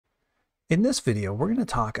In this video, we're going to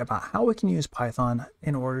talk about how we can use Python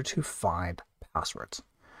in order to find passwords.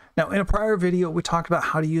 Now, in a prior video, we talked about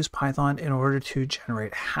how to use Python in order to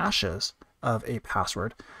generate hashes of a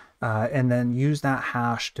password, and then use that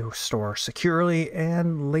hash to store securely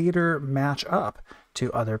and later match up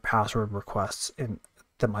to other password requests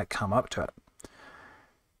that might come up to it.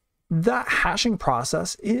 That hashing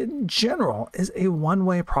process in general is a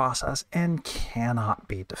one-way process and cannot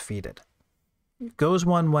be defeated. It goes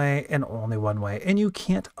one way and only one way, and you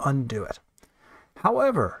can't undo it.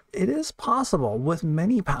 However, it is possible with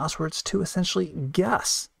many passwords to essentially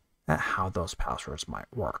guess at how those passwords might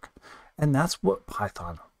work. And that's what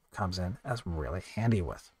Python comes in as really handy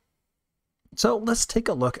with. So let's take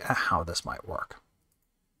a look at how this might work.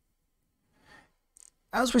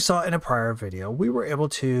 As we saw in a prior video, we were able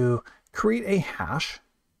to create a hash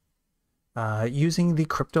using the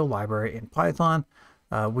crypto library in Python.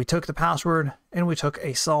 We took the password and we took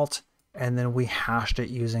a salt, and then we hashed it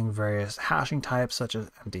using various hashing types such as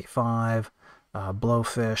MD5,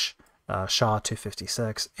 Blowfish,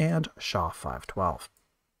 SHA-256, and SHA-512.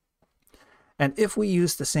 And if we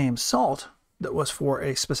use the same salt that was for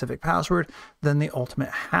a specific password, then the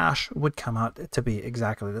ultimate hash would come out to be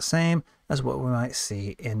exactly the same as what we might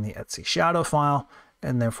see in the etc shadow file,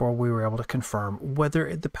 and therefore we were able to confirm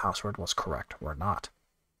whether the password was correct or not.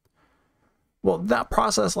 Well, that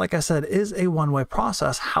process, like I said, is a one-way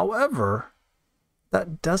process. However,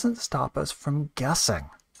 that doesn't stop us from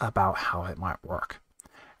guessing about how it might work.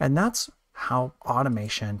 And that's how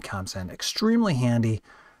automation comes in extremely handy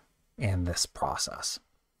in this process.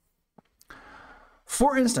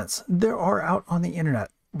 For instance, there are out on the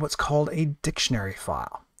internet what's called a dictionary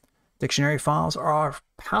file. Dictionary files are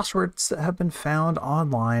passwords that have been found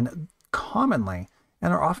online commonly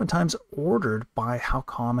and are oftentimes ordered by how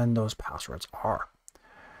common those passwords are.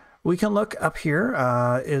 We can look up here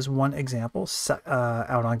is one example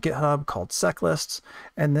out on GitHub called SecLists,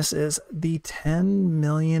 and this is the 10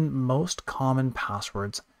 million most common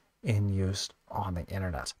passwords in use on the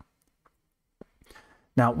internet.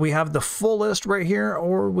 Now we have the full list right here,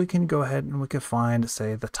 or we can go ahead and we can find,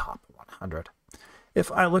 say, the top 100.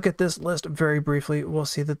 If I look at this list very briefly, we'll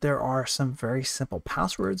see that there are some very simple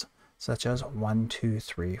passwords, such as 1, 2,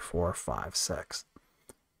 3, 4, 5, 6.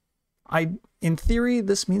 In theory,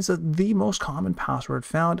 this means that the most common password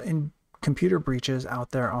found in computer breaches out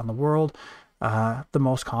there on the world, the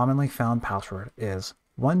most commonly found password is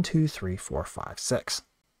 1, 2, 3, 4, 5, 6.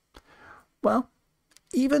 Well,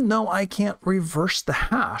 even though I can't reverse the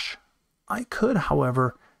hash, I could,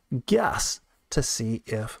 however, guess to see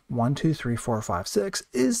if 1, 2, 3, 4, 5, 6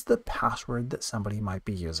 is the password that somebody might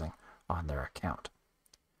be using on their account.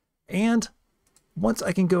 And once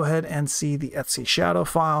I can go ahead and see the etc shadow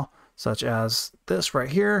file, such as this right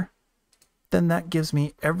here, then that gives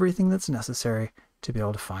me everything that's necessary to be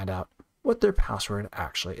able to find out what their password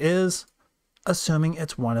actually is, assuming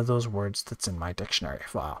it's one of those words that's in my dictionary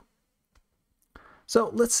file. So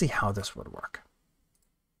let's see how this would work.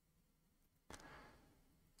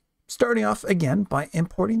 Starting off again by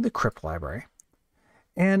importing the crypt library.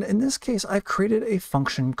 And in this case, I've created a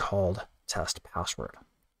function called testPassword.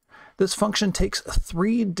 This function takes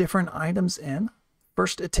 3 different items in.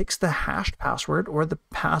 First, it takes the hashed password, or the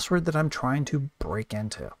password that I'm trying to break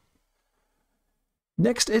into.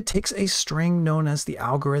 Next, it takes a string known as the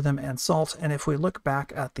algorithm and salt. And if we look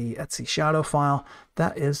back at the etc shadow file,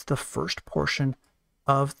 that is the first portion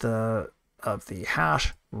of the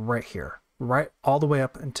hash right here, right all the way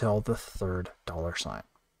up until the 3rd $sign.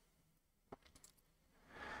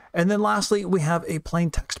 And then lastly, we have a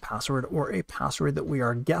plain text password, or a password that we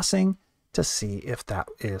are guessing to see if that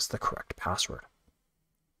is the correct password.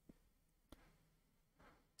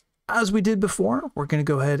 As we did before, we're going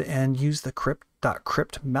to go ahead and use the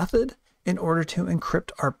crypt.crypt method in order to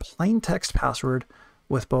encrypt our plain text password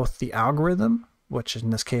with both the algorithm, which in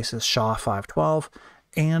this case is SHA-512,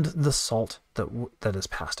 and the salt that is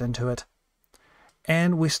passed into it.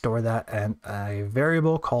 And we store that in a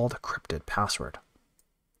variable called encrypted password.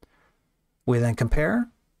 We then compare,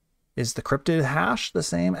 is the encrypted hash the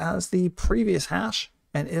same as the previous hash?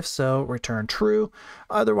 And if so, return true.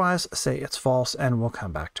 Otherwise, say it's false, and we'll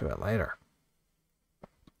come back to it later.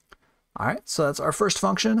 All right, so that's our first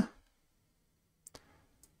function.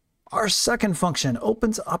 Our second function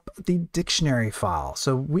opens up the dictionary file.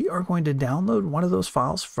 So we are going to download one of those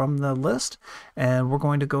files from the list, and we're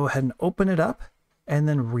going to go ahead and open it up and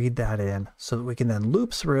then read that in so that we can then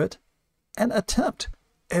loop through it and attempt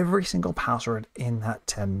every single password in that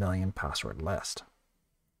 10 million password list.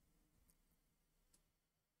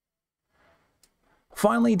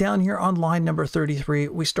 Finally, down here on line number 33,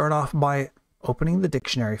 we start off by opening the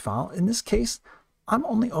dictionary file. In this case, I'm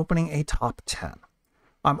only opening a top 10.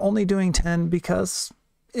 I'm only doing 10 because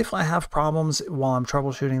if I have problems while I'm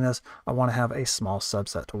troubleshooting this, I want to have a small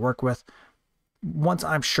subset to work with. Once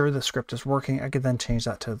I'm sure the script is working, I could then change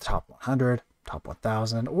that to the top 100, top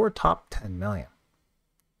 1000, or top 10 million.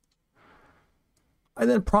 I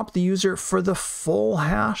then prompt the user for the full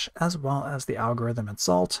hash as well as the algorithm and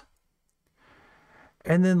salt.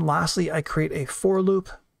 And then lastly, I create a for loop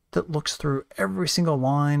that looks through every single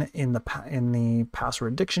line in the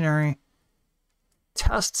password dictionary,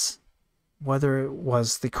 tests whether it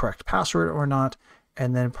was the correct password or not,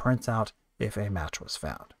 and then prints out if a match was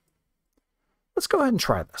found. Let's go ahead and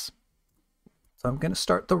try this. So I'm going to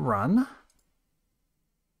start the run.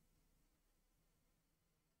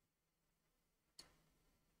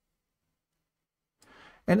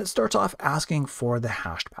 And it starts off asking for the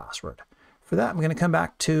hashed password. For that, I'm going to come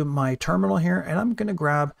back to my terminal here, and I'm going to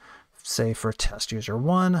grab, say for test user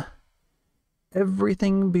 1,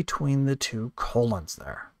 everything between the two colons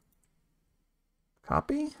there.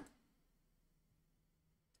 Copy.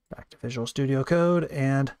 Back to Visual Studio Code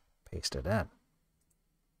and paste it in.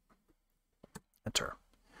 Enter.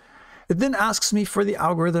 It then asks me for the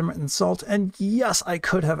algorithm and salt, and yes, I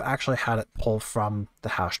could have actually had it pull from the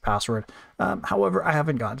hashed password. However, I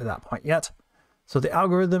haven't gotten to that point yet. So the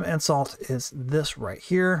algorithm and salt is this right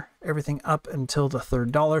here, everything up until the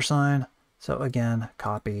third $sign. So again,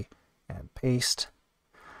 copy and paste.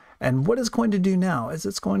 And what it's going to do now is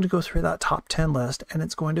it's going to go through that top 10 list, and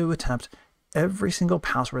it's going to attempt every single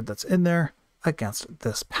password that's in there against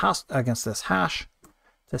this hash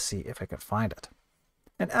to see if it can find it.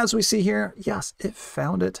 And as we see here, yes, it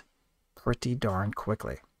found it pretty darn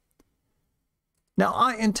quickly. Now,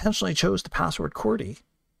 I intentionally chose the password QWERTY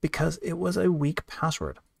because it was a weak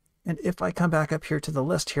password. And if I come back up here to the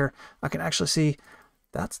list here, I can actually see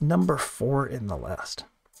that's number 4 in the list.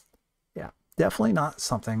 Yeah, definitely not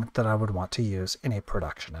something that I would want to use in a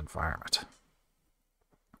production environment.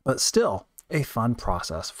 But still a fun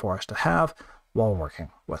process for us to have while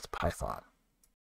working with Python.